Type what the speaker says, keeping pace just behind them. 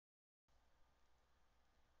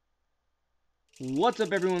What's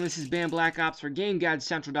up, everyone? This is BamblakopzGameGuides for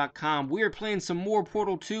GameGuideCentral.com. We are playing some more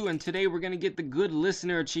Portal 2, and today we're going to get the Good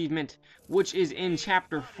Listener achievement, which is in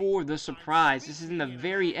Chapter 4, The Surprise. This is in the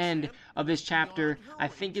very end of this chapter. I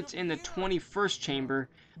think it's in the 21st chamber.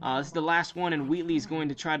 This is the last one, and Wheatley is going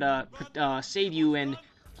to try to save you, and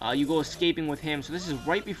you go escaping with him. So this is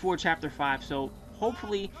right before Chapter 5, so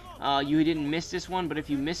hopefully you didn't miss this one, but if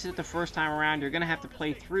you missed it the first time around, you're going to have to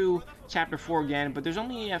play through Chapter 4 again. But there's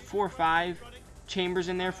only 4 or 5 chambers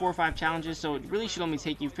in there, 4 or 5 challenges, so it really should only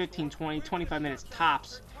take you 15, 20, 25 minutes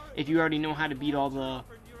tops if you already know how to beat all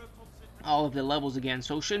of the levels again,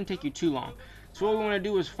 so it shouldn't take you too long. So what we want to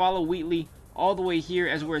do is follow Wheatley all the way here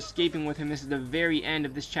as we're escaping with him. This is the very end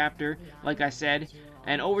of this chapter, like I said.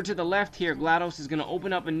 And over to the left here, Glados is going to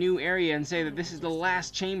open up a new area and say that this is the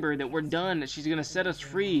last chamber, that we're done, that she's going to set us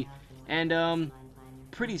free. And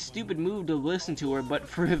pretty stupid move to listen to her, but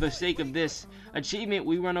for the sake of this achievement,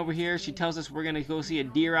 we run over here. She tells us we're gonna go see a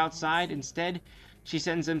deer outside. Instead, she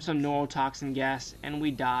sends him some neurotoxin gas, and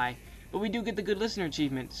we die. But we do get the Good Listener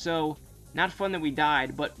achievement, so not fun that we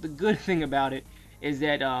died. But the good thing about it is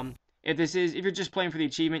that if you're just playing for the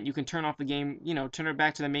achievement, you can turn off the game, turn it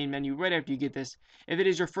back to the main menu right after you get this. If it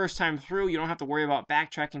is your first time through, you don't have to worry about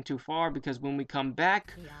backtracking too far, because when we come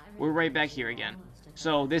back, we're right back here again.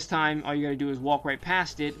 So this time, all you gotta do is walk right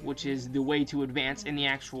past it, which is the way to advance in the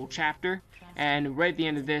actual chapter. And right at the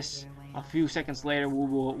end of this, a few seconds later,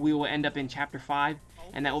 we will end up in Chapter 5,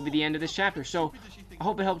 and that will be the end of this chapter. So I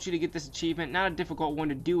hope it helped you to get this achievement. Not a difficult one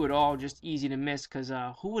to do at all, just easy to miss, because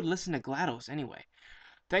who would listen to GLaDOS anyway?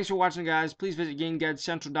 Thanks for watching, guys. Please visit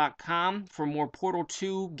GameGuideCentral.com for more Portal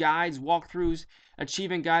 2 guides, walkthroughs,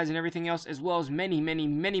 achievement guides, and everything else, as well as many, many,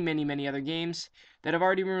 many, many, many other games that have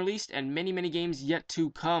already been released and many, many games yet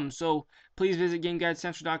to come. So please visit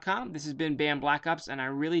GameGuideCentral.com. This has been BamblakopzGameGuides, and I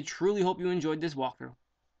really, truly hope you enjoyed this walkthrough.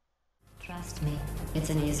 Trust me,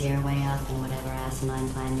 it's an easier way out than whatever asinine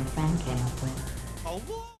plan your friend came up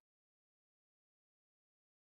with.